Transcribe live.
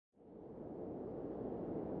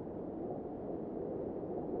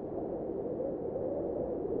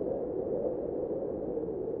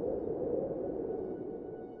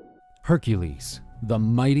Hercules, the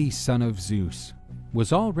mighty son of Zeus,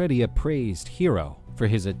 was already a praised hero for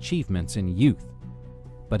his achievements in youth,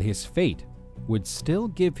 but his fate would still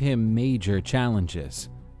give him major challenges.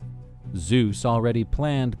 Zeus already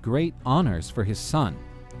planned great honors for his son,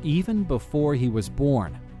 even before he was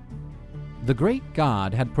born. The great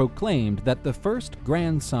god had proclaimed that the first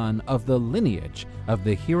grandson of the lineage of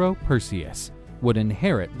the hero Perseus would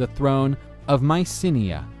inherit the throne of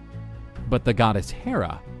Mycenae. But the goddess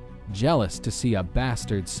Hera, jealous to see a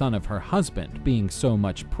bastard son of her husband being so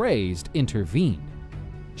much praised, intervened.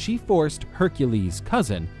 She forced Hercules'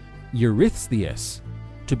 cousin, Eurystheus,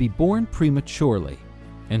 to be born prematurely,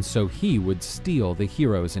 and so he would steal the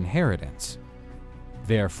hero's inheritance.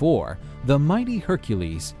 Therefore, the mighty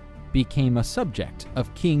Hercules became a subject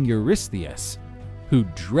of King Eurystheus, who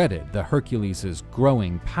dreaded the Hercules'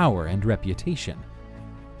 growing power and reputation.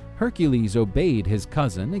 Hercules obeyed his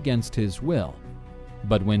cousin against his will,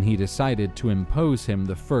 but when he decided to impose him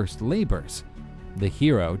the first labors, the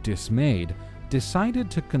hero, dismayed, decided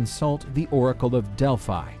to consult the oracle of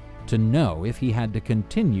Delphi to know if he had to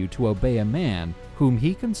continue to obey a man whom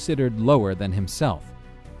he considered lower than himself.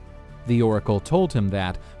 The oracle told him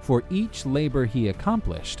that, for each labor he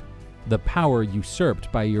accomplished, the power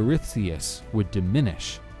usurped by Eurystheus would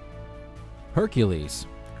diminish. Hercules,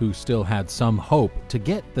 who still had some hope to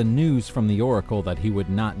get the news from the oracle that he would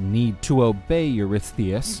not need to obey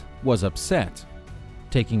Eurystheus, was upset.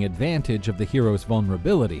 Taking advantage of the hero's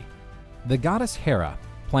vulnerability, the goddess Hera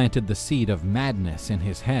planted the seed of madness in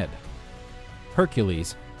his head.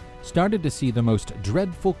 Hercules started to see the most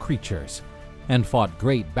dreadful creatures and fought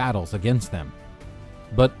great battles against them.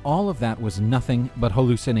 But all of that was nothing but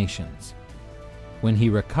hallucinations. When he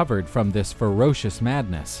recovered from this ferocious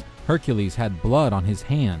madness, Hercules had blood on his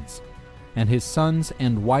hands, and his sons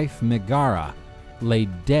and wife Megara lay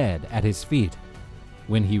dead at his feet.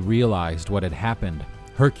 When he realized what had happened,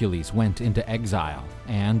 Hercules went into exile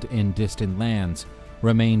and, in distant lands,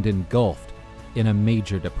 remained engulfed in a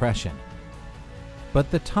major depression.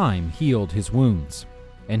 But the time healed his wounds,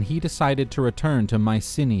 and he decided to return to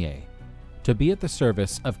Mycenae to be at the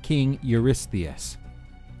service of King Eurystheus.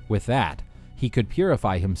 With that, he could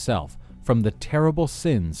purify himself from the terrible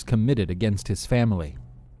sins committed against his family.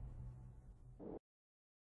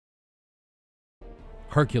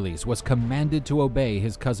 Hercules was commanded to obey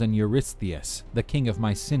his cousin Eurystheus, the king of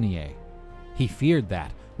Mycenae. He feared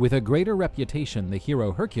that, with a greater reputation, the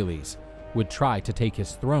hero Hercules would try to take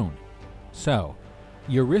his throne. So,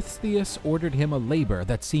 Eurystheus ordered him a labor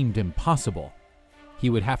that seemed impossible.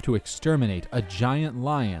 He would have to exterminate a giant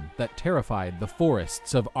lion that terrified the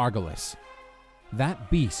forests of Argolis.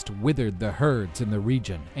 That beast withered the herds in the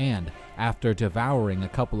region, and, after devouring a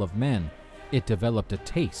couple of men, it developed a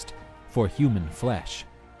taste for human flesh.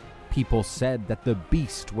 People said that the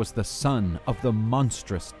beast was the son of the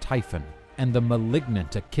monstrous Typhon and the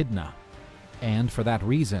malignant Echidna, and for that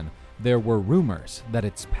reason, there were rumors that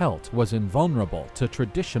its pelt was invulnerable to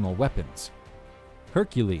traditional weapons.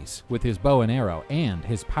 Hercules, with his bow and arrow and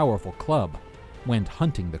his powerful club, went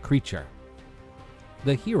hunting the creature.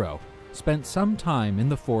 The hero spent some time in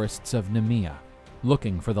the forests of Nemea,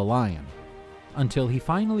 looking for the lion, until he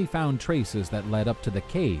finally found traces that led up to the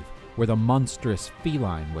cave where the monstrous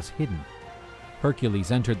feline was hidden.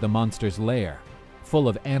 Hercules entered the monster's lair, full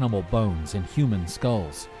of animal bones and human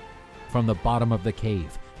skulls. From the bottom of the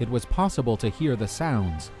cave, it was possible to hear the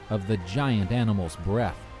sounds of the giant animal's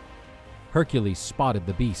breath. Hercules spotted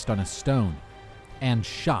the beast on a stone and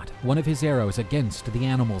shot one of his arrows against the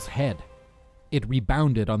animal's head. It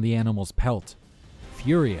rebounded on the animal's pelt.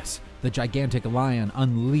 Furious, the gigantic lion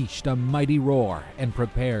unleashed a mighty roar and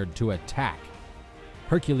prepared to attack.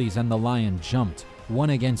 Hercules and the lion jumped,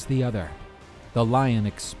 one against the other. The lion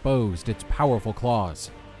exposed its powerful claws,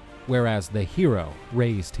 whereas the hero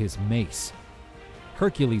raised his mace.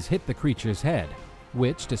 Hercules hit the creature's head,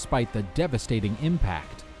 which, despite the devastating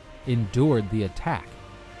impact, endured the attack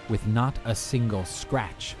with not a single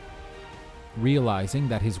scratch. Realizing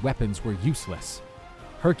that his weapons were useless,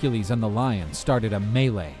 Hercules and the lion started a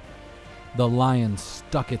melee. The lion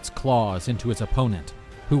stuck its claws into his opponent,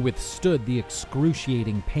 who withstood the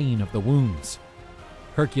excruciating pain of the wounds.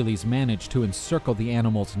 Hercules managed to encircle the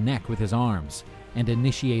animal's neck with his arms and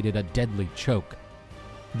initiated a deadly choke.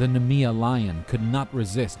 The Nemea lion could not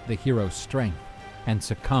resist the hero's strength and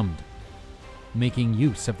succumbed. Making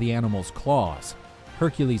use of the animal's claws,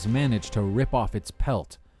 Hercules managed to rip off its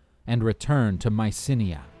pelt and return to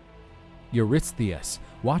Mycenae. Eurystheus,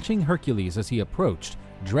 watching Hercules as he approached,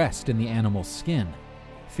 dressed in the animal's skin,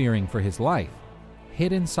 fearing for his life,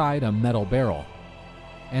 hid inside a metal barrel.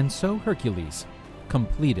 And so Hercules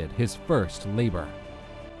completed his first labor.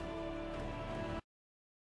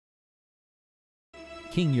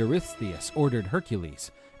 King Eurystheus ordered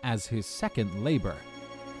Hercules, as his second labor,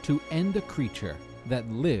 to end a creature that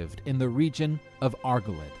lived in the region of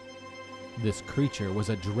Argolid. This creature was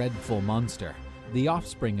a dreadful monster, the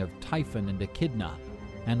offspring of Typhon and Echidna,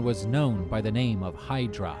 and was known by the name of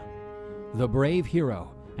Hydra. The brave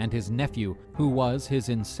hero and his nephew, who was his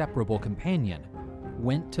inseparable companion,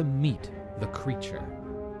 went to meet the creature.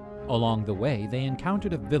 Along the way, they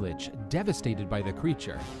encountered a village devastated by the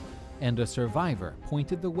creature, and a survivor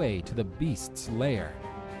pointed the way to the beast's lair.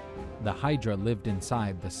 The Hydra lived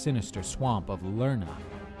inside the sinister swamp of Lerna.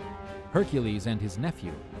 Hercules and his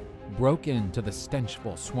nephew broke into the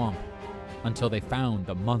stenchful swamp until they found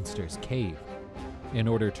the monster's cave. In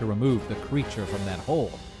order to remove the creature from that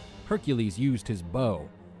hole, Hercules used his bow,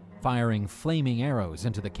 firing flaming arrows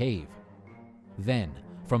into the cave. Then,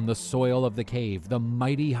 from the soil of the cave, the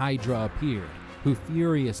mighty Hydra appeared, who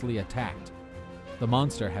furiously attacked. The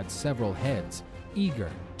monster had several heads,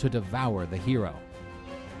 eager to devour the hero.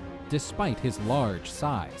 Despite his large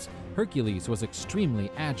size, Hercules was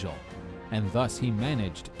extremely agile, and thus he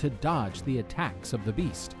managed to dodge the attacks of the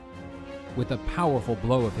beast. With a powerful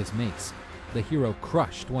blow of his mace, the hero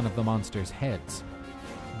crushed one of the monster's heads,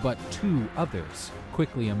 but two others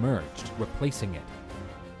quickly emerged, replacing it.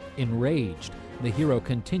 Enraged, the hero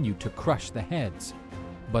continued to crush the heads,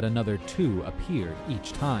 but another two appeared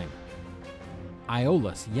each time.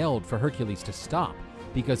 Iolaus yelled for Hercules to stop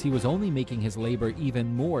because he was only making his labor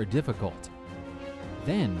even more difficult.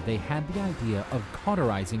 Then they had the idea of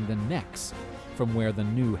cauterizing the necks from where the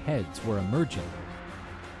new heads were emerging.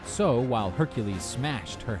 So while Hercules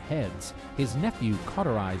smashed her heads, his nephew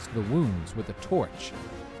cauterized the wounds with a torch.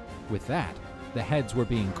 With that, the heads were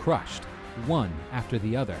being crushed, one after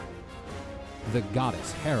the other. The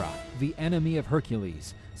goddess Hera, the enemy of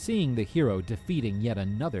Hercules, seeing the hero defeating yet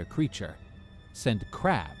another creature, sent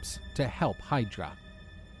crabs to help Hydra.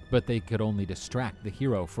 But they could only distract the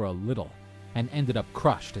hero for a little, and ended up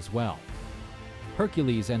crushed as well.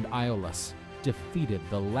 Hercules and Iolaus defeated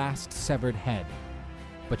the last severed head,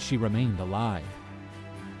 but she remained alive.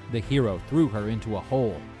 The hero threw her into a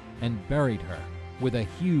hole and buried her with a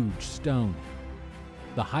huge stone.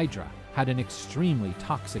 The Hydra had an extremely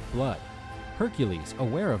toxic blood. Hercules,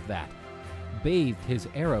 aware of that, bathed his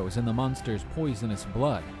arrows in the monster's poisonous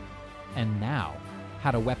blood, and now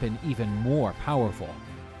had a weapon even more powerful.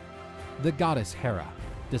 The goddess Hera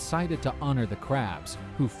decided to honor the crabs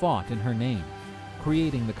who fought in her name,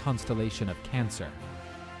 creating the constellation of Cancer.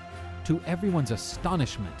 To everyone's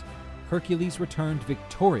astonishment, Hercules returned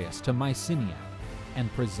victorious to Mycenae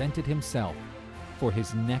and presented himself for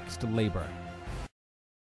his next labor.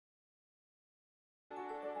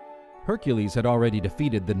 Hercules had already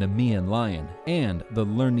defeated the Nemean lion and the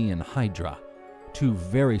Lernaean Hydra, two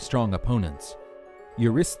very strong opponents.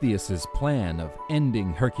 Eurystheus's plan of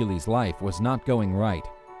ending Hercules' life was not going right,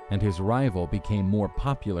 and his rival became more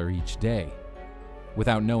popular each day.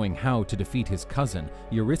 Without knowing how to defeat his cousin,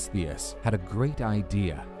 Eurystheus had a great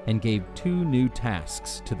idea and gave two new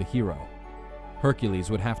tasks to the hero. Hercules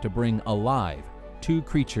would have to bring alive two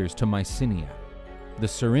creatures to Mycenae, the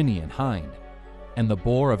Ceryneian hind and the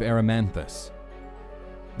boar of Erymanthus.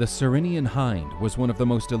 The Ceryneian hind was one of the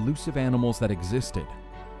most elusive animals that existed.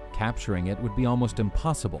 Capturing it would be almost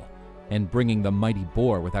impossible, and bringing the mighty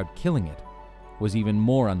boar without killing it was even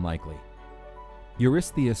more unlikely.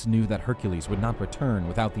 Eurystheus knew that Hercules would not return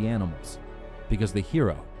without the animals, because the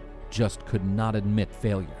hero just could not admit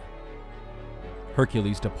failure.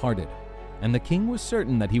 Hercules departed, and the king was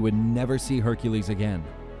certain that he would never see Hercules again.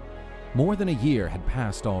 More than a year had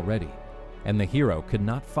passed already, and the hero could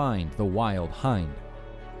not find the wild hind.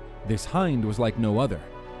 This hind was like no other.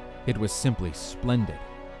 It was simply splendid,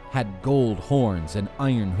 had gold horns and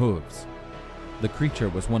iron hooves. The creature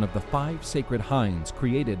was one of the 5 sacred hinds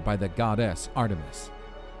created by the goddess Artemis,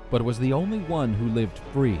 but was the only one who lived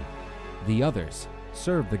free. The others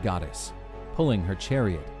served the goddess, pulling her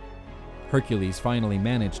chariot. Hercules finally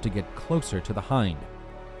managed to get closer to the hind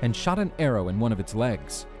and shot an arrow in one of its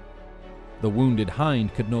legs. The wounded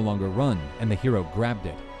hind could no longer run, and the hero grabbed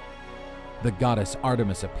it. The goddess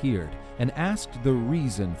Artemis appeared and asked the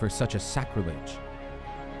reason for such a sacrilege.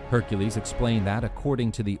 Hercules explained that,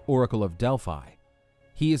 according to the Oracle of Delphi,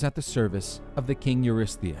 he is at the service of the King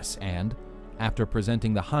Eurystheus, and, after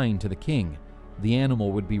presenting the hind to the king, the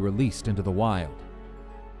animal would be released into the wild.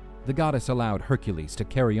 The goddess allowed Hercules to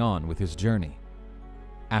carry on with his journey.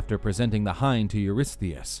 After presenting the hind to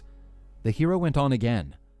Eurystheus, the hero went on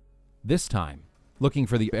again, this time looking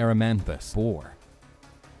for the Erymanthus boar.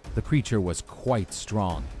 The creature was quite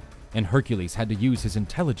strong, and Hercules had to use his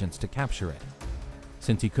intelligence to capture it.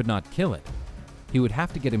 Since he could not kill it, he would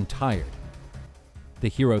have to get him tired. The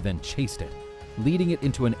hero then chased it, leading it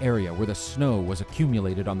into an area where the snow was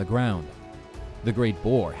accumulated on the ground. The great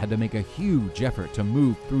boar had to make a huge effort to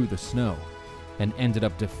move through the snow, and ended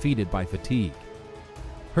up defeated by fatigue.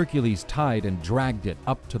 Hercules tied and dragged it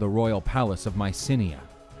up to the royal palace of Mycenae.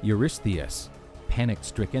 Eurystheus,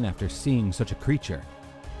 panic-stricken after seeing such a creature,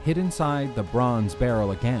 hid inside the bronze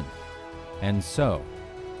barrel again, and so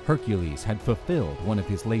Hercules had fulfilled one of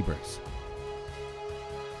his labors.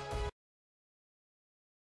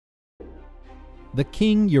 The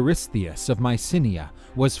king Eurystheus of Mycenae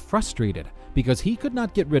was frustrated because he could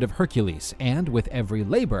not get rid of Hercules, and with every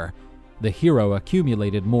labor, the hero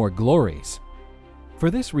accumulated more glories.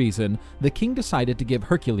 For this reason, the king decided to give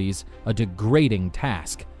Hercules a degrading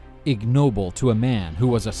task, ignoble to a man who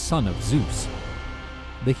was a son of Zeus.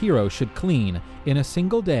 The hero should clean, in a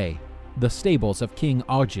single day, the stables of King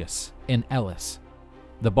Augeas in Elis.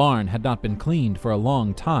 The barn had not been cleaned for a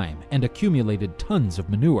long time and accumulated tons of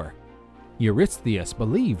manure. Eurystheus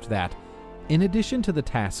believed that, in addition to the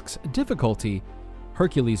task's difficulty,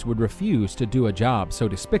 Hercules would refuse to do a job so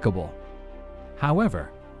despicable.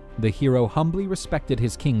 However, the hero humbly respected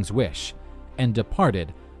his king's wish and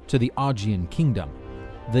departed to the Augean kingdom.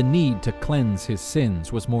 The need to cleanse his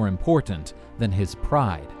sins was more important than his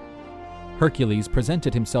pride. Hercules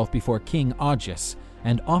presented himself before King Augeas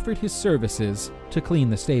and offered his services to clean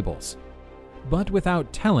the stables, but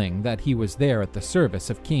without telling that he was there at the service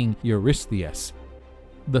of King Eurystheus.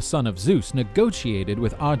 The son of Zeus negotiated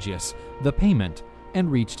with Augeas the payment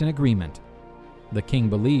and reached an agreement. The king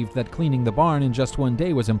believed that cleaning the barn in just one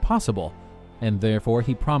day was impossible, and therefore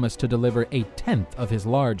he promised to deliver 1/10 of his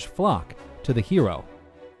large flock to the hero.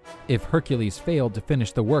 If Hercules failed to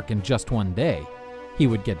finish the work in just one day, he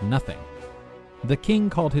would get nothing. The king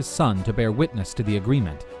called his son to bear witness to the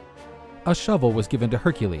agreement. A shovel was given to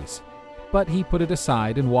Hercules, but he put it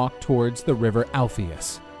aside and walked towards the river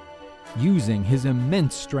Alpheus. Using his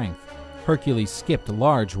immense strength, Hercules skipped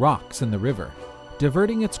large rocks in the river,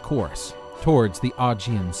 diverting its course towards the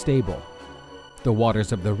Augean stable. The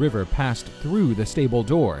waters of the river passed through the stable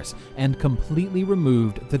doors and completely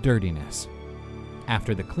removed the dirtiness.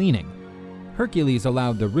 After the cleaning, Hercules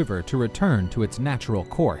allowed the river to return to its natural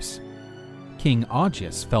course. King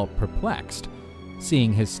Augeas felt perplexed,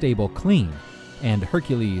 seeing his stable clean and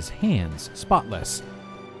Hercules' hands spotless.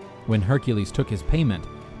 When Hercules took his payment,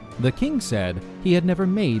 the king said he had never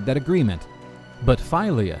made that agreement, but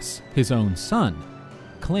Phyleus, his own son,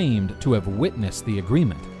 claimed to have witnessed the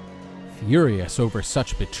agreement. Furious over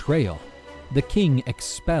such betrayal, the king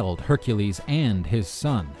expelled Hercules and his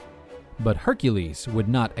son, but Hercules would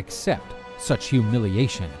not accept such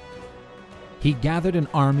humiliation. He gathered an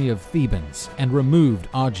army of Thebans and removed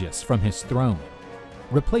Augeas from his throne,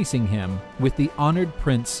 replacing him with the honored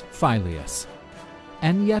prince Phyleus.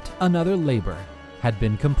 And yet another labor had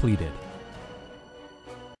been completed.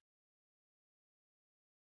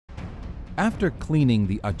 After cleaning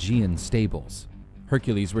the Augean stables,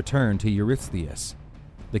 Hercules returned to Eurystheus.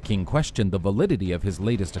 The king questioned the validity of his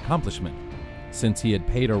latest accomplishment, since he had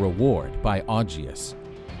paid a reward by Augeas,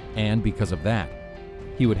 and because of that,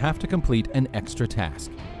 he would have to complete an extra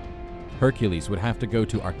task. Hercules would have to go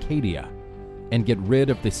to Arcadia and get rid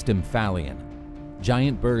of the Stymphalian,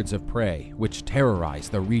 giant birds of prey which terrorize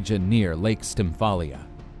the region near Lake Stymphalia.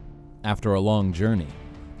 After a long journey,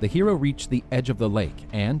 the hero reached the edge of the lake,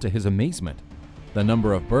 and to his amazement, the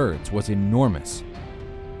number of birds was enormous.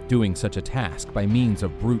 Doing such a task by means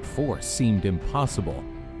of brute force seemed impossible,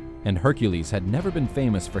 and Hercules had never been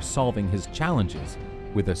famous for solving his challenges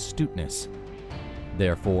with astuteness.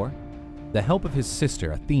 Therefore, the help of his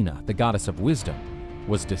sister Athena, the goddess of wisdom,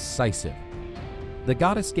 was decisive. The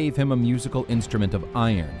goddess gave him a musical instrument of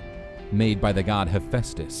iron, made by the god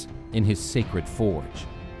Hephaestus in his sacred forge.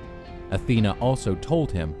 Athena also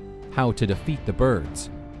told him how to defeat the birds.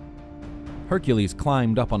 Hercules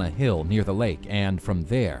climbed up on a hill near the lake, and from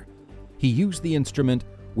there, he used the instrument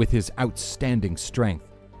with his outstanding strength.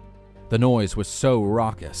 The noise was so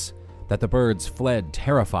raucous that the birds fled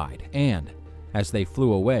terrified, and, as they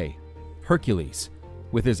flew away, Hercules,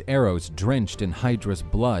 with his arrows drenched in Hydra's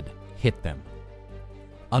blood, hit them.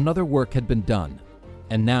 Another work had been done,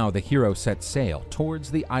 and now the hero set sail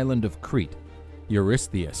towards the island of Crete.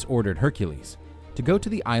 Eurystheus ordered Hercules to go to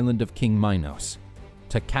the island of King Minos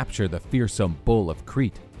to capture the fearsome bull of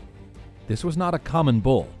Crete. This was not a common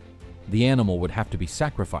bull. The animal would have to be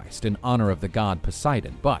sacrificed in honor of the god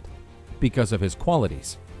Poseidon, but because of his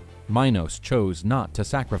qualities, Minos chose not to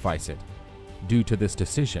sacrifice it. Due to this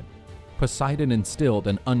decision, Poseidon instilled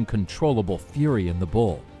an uncontrollable fury in the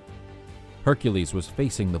bull. Hercules was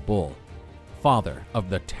facing the bull, father of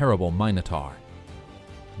the terrible Minotaur.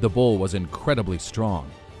 The bull was incredibly strong,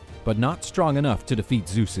 but not strong enough to defeat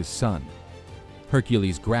Zeus's son.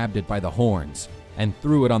 Hercules grabbed it by the horns and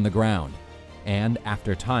threw it on the ground, and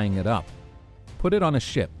after tying it up, put it on a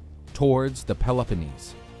ship towards the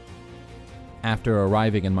Peloponnese. After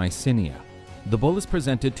arriving in Mycenae, the bull is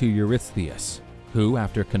presented to Eurystheus, who,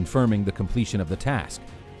 after confirming the completion of the task,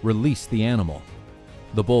 released the animal.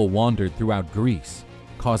 The bull wandered throughout Greece,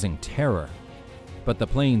 causing terror, but the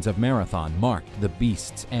plains of Marathon marked the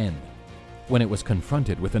beast's end when it was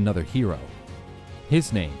confronted with another hero.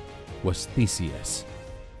 His name was Theseus.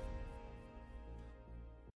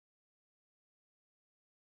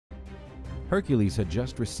 Hercules had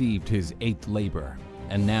just received his 8th labor,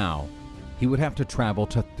 and now he would have to travel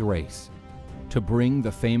to Thrace to bring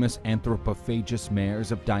the famous anthropophagous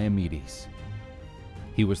mares of Diomedes.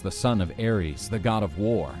 He was the son of Ares, the god of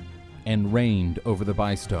war, and reigned over the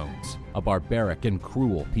Bystones, a barbaric and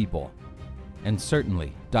cruel people. And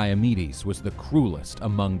certainly Diomedes was the cruelest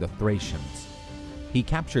among the Thracians. He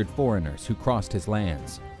captured foreigners who crossed his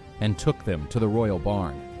lands and took them to the royal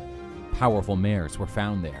barn. Powerful mares were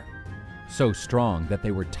found there, so strong that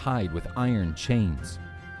they were tied with iron chains.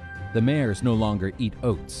 The mares no longer eat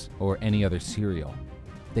oats or any other cereal.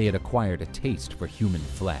 They had acquired a taste for human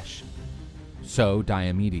flesh. So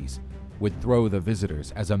Diomedes would throw the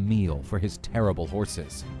visitors as a meal for his terrible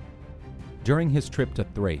horses. During his trip to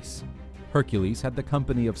Thrace, Hercules had the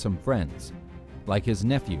company of some friends, like his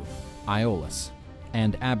nephew, Iolaus,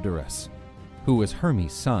 and Abderus, who was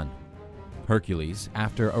Hermes' son. Hercules,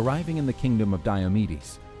 after arriving in the kingdom of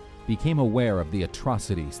Diomedes, became aware of the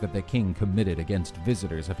atrocities that the king committed against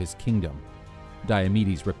visitors of his kingdom.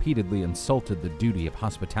 Diomedes repeatedly insulted the duty of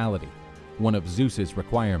hospitality, one of Zeus's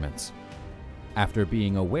requirements. After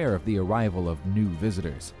being aware of the arrival of new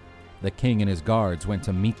visitors, the king and his guards went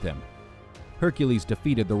to meet them. Hercules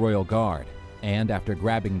defeated the royal guard, and after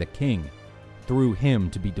grabbing the king, threw him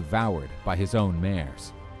to be devoured by his own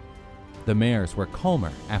mares. The mares were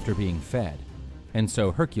calmer after being fed, and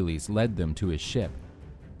so Hercules led them to his ship.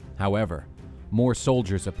 However, more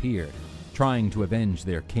soldiers appeared, trying to avenge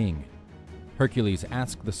their king. Hercules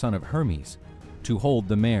asked the son of Hermes to hold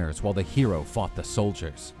the mares while the hero fought the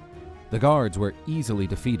soldiers. The guards were easily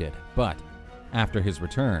defeated, but after his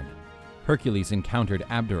return, Hercules encountered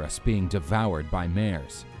Abderus being devoured by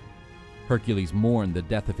mares. Hercules mourned the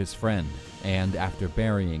death of his friend, and after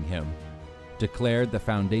burying him, declared the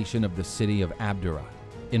foundation of the city of Abdera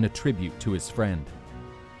in a tribute to his friend.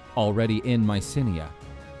 Already in Mycenae,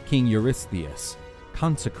 King Eurystheus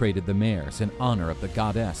consecrated the mares in honor of the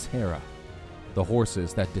goddess Hera. The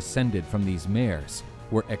horses that descended from these mares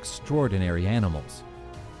were extraordinary animals.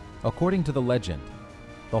 According to the legend,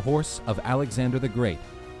 the horse of Alexander the Great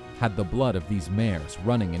had the blood of these mares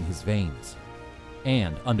running in his veins,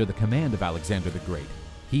 and under the command of Alexander the Great,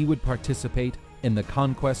 he would participate in the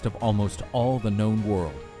conquest of almost all the known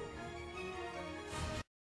world.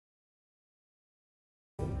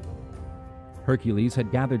 Hercules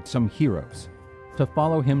had gathered some heroes to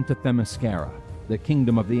follow him to Themyscira, the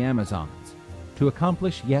kingdom of the Amazons, to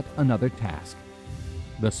accomplish yet another task.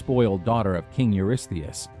 The spoiled daughter of King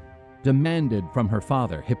Eurystheus demanded from her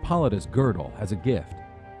father Hippolyta's girdle as a gift.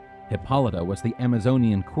 Hippolyta was the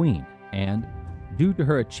Amazonian queen and, due to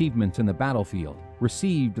her achievements in the battlefield,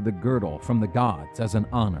 received the girdle from the gods as an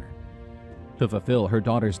honor. To fulfill her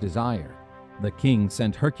daughter's desire, the king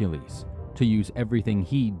sent Hercules to use everything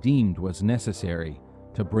he deemed was necessary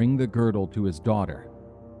to bring the girdle to his daughter.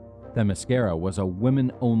 Themyscira was a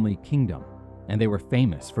women-only kingdom, and they were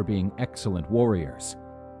famous for being excellent warriors.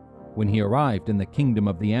 When he arrived in the kingdom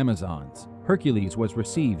of the Amazons, Hercules was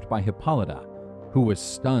received by Hippolyta, who was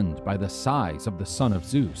stunned by the size of the son of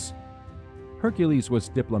Zeus. Hercules was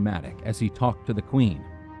diplomatic as he talked to the queen,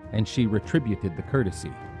 and she retributed the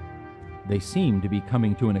courtesy. They seemed to be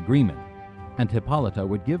coming to an agreement, and Hippolyta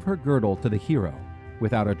would give her girdle to the hero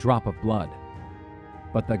without a drop of blood.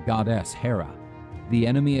 But the goddess Hera, the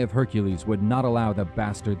enemy of Hercules, would not allow the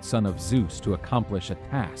bastard son of Zeus to accomplish a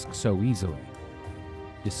task so easily.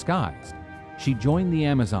 Disguised, she joined the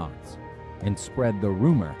Amazons and spread the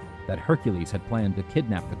rumor that Hercules had planned to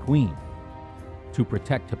kidnap the queen. To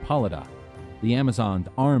protect Hippolyta, the Amazons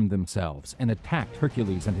armed themselves and attacked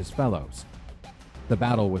Hercules and his fellows. The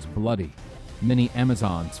battle was bloody. Many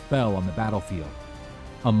Amazons fell on the battlefield.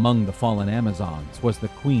 Among the fallen Amazons was the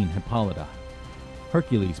queen Hippolyta.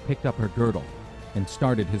 Hercules picked up her girdle and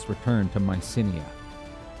started his return to Mycenae.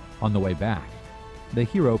 On the way back, the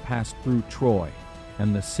hero passed through Troy,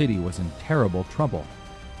 and the city was in terrible trouble.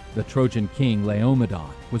 The Trojan king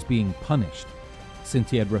Laomedon was being punished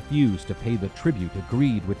since he had refused to pay the tribute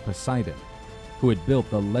agreed with Poseidon. who had built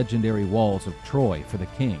the legendary walls of Troy for the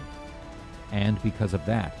king. And because of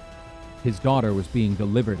that, his daughter was being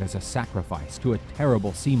delivered as a sacrifice to a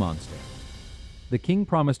terrible sea monster. The king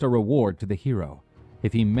promised a reward to the hero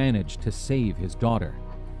if he managed to save his daughter.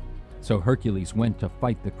 So Hercules went to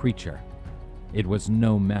fight the creature. It was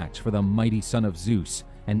no match for the mighty son of Zeus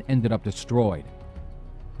and ended up destroyed.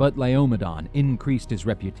 But Laomedon increased his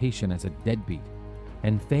reputation as a deadbeat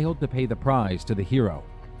and failed to pay the prize to the hero.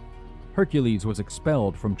 Hercules was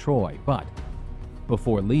expelled from Troy, but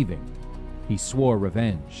before leaving, he swore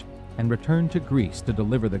revenge and returned to Greece to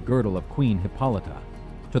deliver the girdle of Queen Hippolyta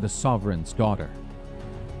to the sovereign's daughter.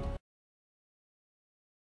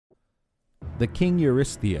 The king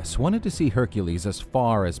Eurystheus wanted to see Hercules as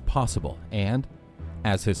far as possible, and,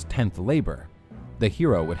 as his 10th labor, the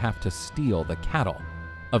hero would have to steal the cattle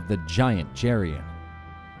of the giant Geryon.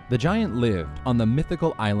 The giant lived on the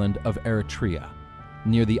mythical island of Eretria,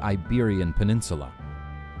 near the Iberian Peninsula.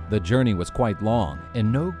 The journey was quite long,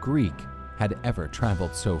 and no Greek had ever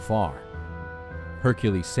traveled so far.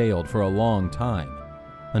 Hercules sailed for a long time,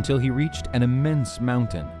 until he reached an immense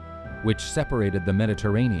mountain, which separated the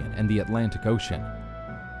Mediterranean and the Atlantic Ocean.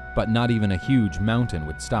 But not even a huge mountain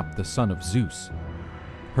would stop the son of Zeus.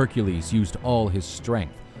 Hercules used all his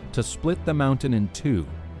strength to split the mountain in two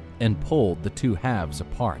and pulled the two halves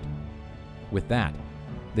apart. With that,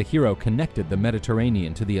 the hero connected the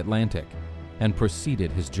Mediterranean to the Atlantic and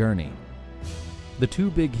proceeded his journey. The two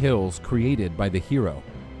big hills created by the hero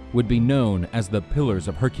would be known as the Pillars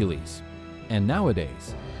of Hercules, and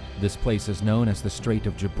nowadays, this place is known as the Strait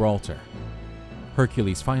of Gibraltar.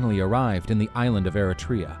 Hercules finally arrived in the island of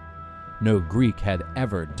Eretria. No Greek had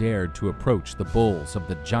ever dared to approach the bulls of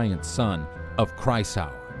the giant son of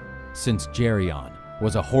Chrysaor, since Geryon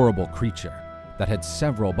was a horrible creature that had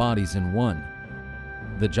several bodies in one.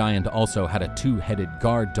 The giant also had a two-headed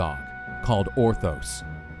guard dog called Orthos,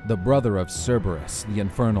 the brother of Cerberus, the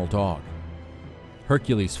infernal dog.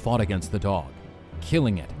 Hercules fought against the dog,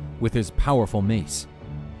 killing it with his powerful mace.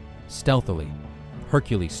 Stealthily,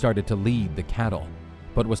 Hercules started to lead the cattle,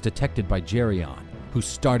 but was detected by Geryon, who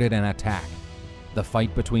started an attack. The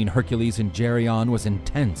fight between Hercules and Geryon was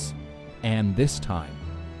intense, and this time,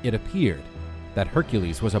 it appeared that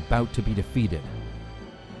Hercules was about to be defeated.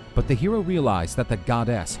 But the hero realized that the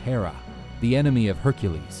goddess Hera, the enemy of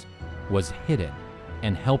Hercules, was hidden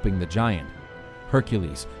and helping the giant.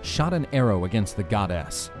 Hercules shot an arrow against the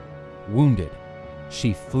goddess. Wounded,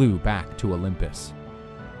 she flew back to Olympus.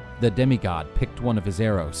 The demigod picked one of his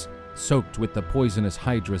arrows, soaked with the poisonous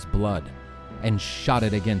Hydra's blood, and shot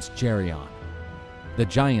it against Geryon. The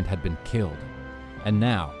giant had been killed, and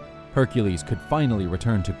now Hercules could finally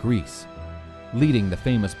return to Greece, leading the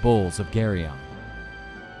famous bulls of Geryon.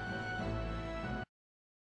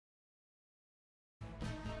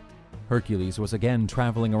 Hercules was again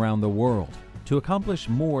traveling around the world to accomplish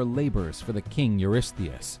more labors for the king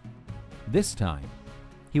Eurystheus. This time,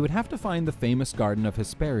 he would have to find the famous garden of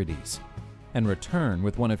Hesperides and return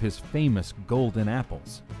with one of his famous golden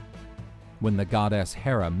apples. When the goddess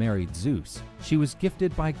Hera married Zeus, she was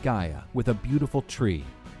gifted by Gaia with a beautiful tree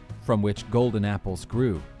from which golden apples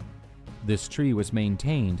grew. This tree was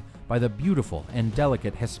maintained by the beautiful and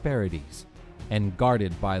delicate Hesperides and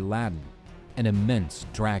guarded by Ladon, an immense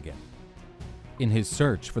dragon. In his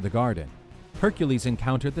search for the garden, Hercules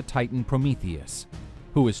encountered the Titan Prometheus,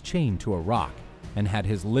 who was chained to a rock and had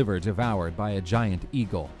his liver devoured by a giant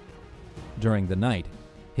eagle. During the night,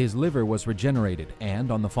 his liver was regenerated,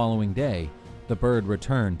 and on the following day, the bird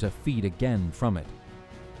returned to feed again from it.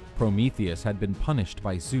 Prometheus had been punished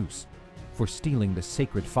by Zeus for stealing the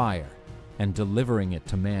sacred fire and delivering it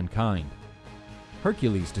to mankind.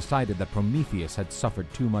 Hercules decided that Prometheus had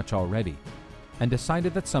suffered too much already and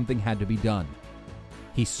decided that something had to be done.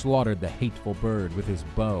 He slaughtered the hateful bird with his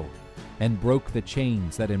bow and broke the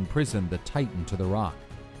chains that imprisoned the Titan to the rock.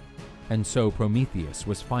 And so Prometheus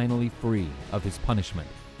was finally free of his punishment.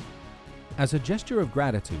 As a gesture of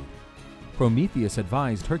gratitude, Prometheus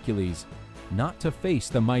advised Hercules not to face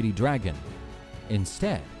the mighty dragon.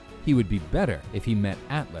 Instead, he would be better if he met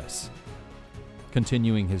Atlas.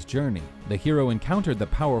 Continuing his journey, the hero encountered the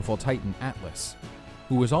powerful Titan Atlas,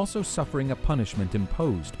 who was also suffering a punishment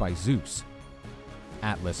imposed by Zeus.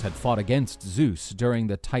 Atlas had fought against Zeus during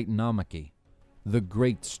the Titanomachy, the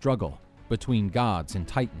great struggle between gods and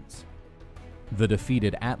titans. The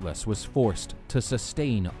defeated Atlas was forced to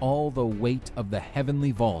sustain all the weight of the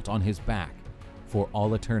heavenly vault on his back for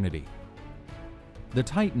all eternity. The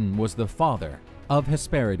Titan was the father of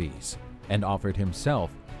Hesperides and offered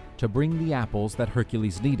himself to bring the apples that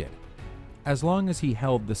Hercules needed, as long as he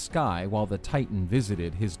held the sky while the Titan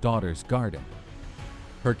visited his daughter's garden.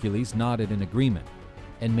 Hercules nodded in agreement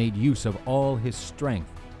and made use of all his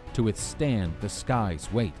strength to withstand the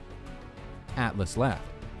sky's weight. Atlas left,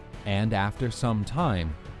 and after some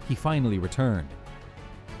time, he finally returned.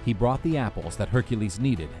 He brought the apples that Hercules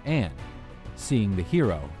needed, and, seeing the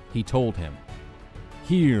hero, he told him,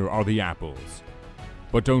 "Here are the apples.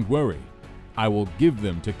 But don't worry, I will give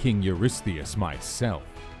them to King Eurystheus myself."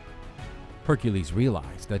 Hercules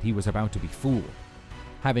realized that he was about to be fooled,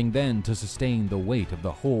 having then to sustain the weight of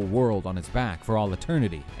the whole world on his back for all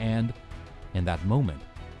eternity, and, in that moment,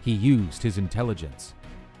 he used his intelligence.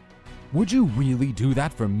 "Would you really do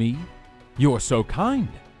that for me? You're so kind.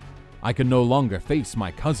 I can no longer face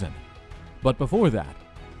my cousin. But before that,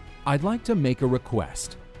 I'd like to make a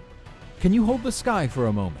request. Can you hold the sky for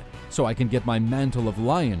a moment so I can get my mantle of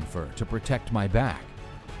lion fur to protect my back?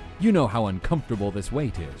 You know how uncomfortable this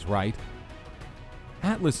weight is, right?"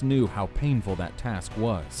 Atlas knew how painful that task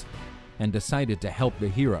was, and decided to help the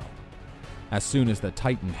hero. As soon as the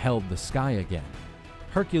Titan held the sky again,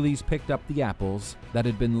 Hercules picked up the apples that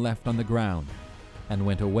had been left on the ground and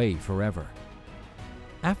went away forever.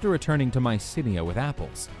 After returning to Mycenae with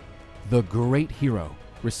apples, the great hero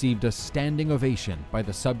received a standing ovation by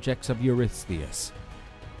the subjects of Eurystheus.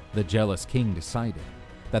 The jealous king decided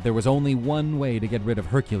that there was only one way to get rid of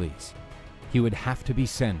Hercules. He would have to be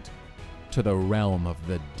sent to the realm of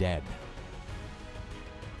the dead.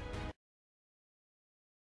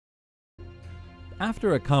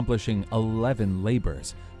 After accomplishing 11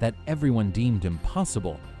 labors that everyone deemed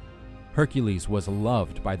impossible, Hercules was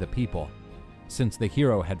loved by the people, since the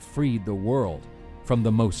hero had freed the world from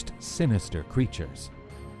the most sinister creatures.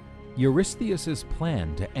 Eurystheus's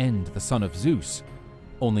plan to end the son of Zeus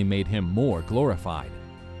only made him more glorified.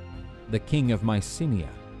 The king of Mycenae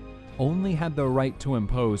only had the right to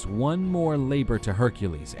impose one more labor to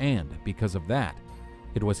Hercules, and because of that,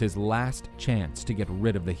 it was his last chance to get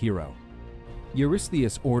rid of the hero.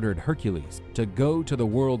 Eurystheus ordered Hercules to go to the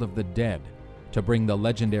world of the dead to bring the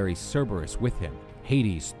legendary Cerberus with him,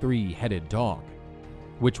 Hades' three-headed dog,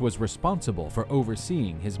 which was responsible for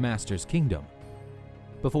overseeing his master's kingdom.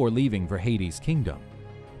 Before leaving for Hades' kingdom,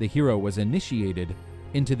 the hero was initiated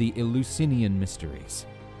into the Eleusinian mysteries.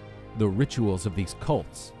 The rituals of these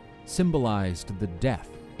cults symbolized the death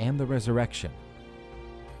and the resurrection.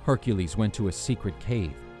 Hercules went to a secret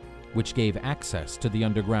cave, which gave access to the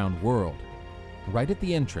underground world. Right at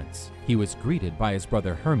the entrance, he was greeted by his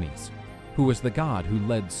brother Hermes, who was the god who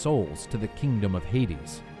led souls to the kingdom of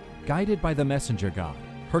Hades. Guided by the messenger god,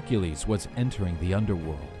 Hercules was entering the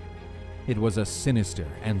underworld. It was a sinister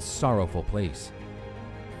and sorrowful place.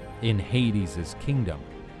 In Hades' kingdom,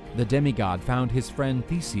 the demigod found his friend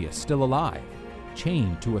Theseus still alive,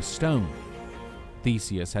 chained to a stone.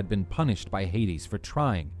 Theseus had been punished by Hades for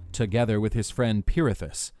trying, together with his friend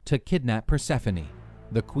Pirithous, to kidnap Persephone,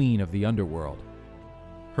 the queen of the underworld.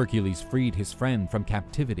 Hercules freed his friend from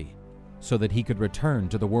captivity so that he could return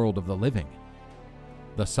to the world of the living.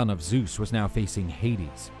 The son of Zeus was now facing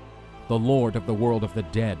Hades, the lord of the world of the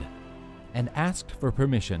dead, and asked for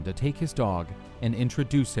permission to take his dog and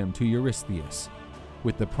introduce him to Eurystheus,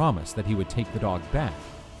 with the promise that he would take the dog back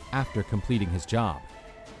after completing his job.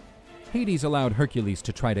 Hades allowed Hercules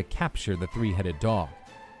to try to capture the three-headed dog,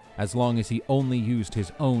 as long as he only used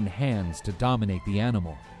his own hands to dominate the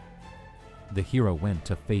animal. The hero went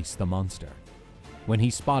to face the monster. When he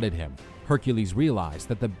spotted him, Hercules realized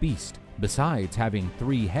that the beast, besides having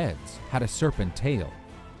 3 heads, had a serpent tail.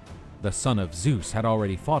 The son of Zeus had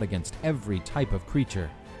already fought against every type of creature,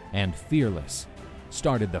 and fearless,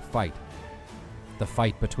 started the fight. The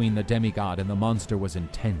fight between the demigod and the monster was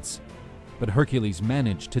intense, but Hercules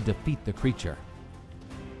managed to defeat the creature.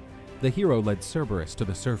 The hero led Cerberus to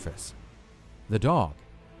the surface. The dog,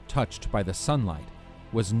 touched by the sunlight,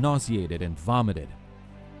 was nauseated and vomited.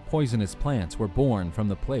 Poisonous plants were born from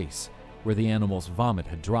the place where the animal's vomit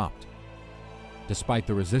had dropped. Despite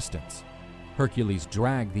the resistance, Hercules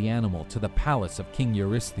dragged the animal to the palace of King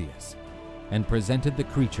Eurystheus and presented the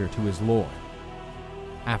creature to his lord.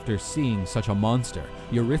 After seeing such a monster,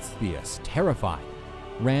 Eurystheus, terrified,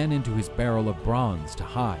 ran into his barrel of bronze to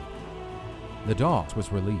hide. The dog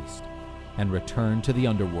was released and returned to the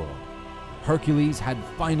underworld. Hercules had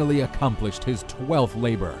finally accomplished his 12th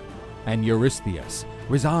labor, and Eurystheus,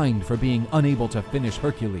 resigned for being unable to finish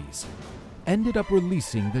Hercules, ended up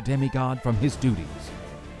releasing the demigod from his duties.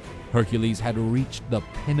 Hercules had reached the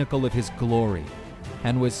pinnacle of his glory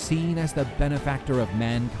and was seen as the benefactor of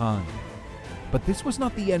mankind. But this was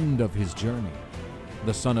not the end of his journey.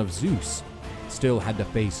 The son of Zeus still had to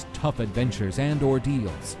face tough adventures and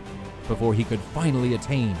ordeals before he could finally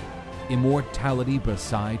attain immortality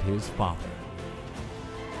beside his father.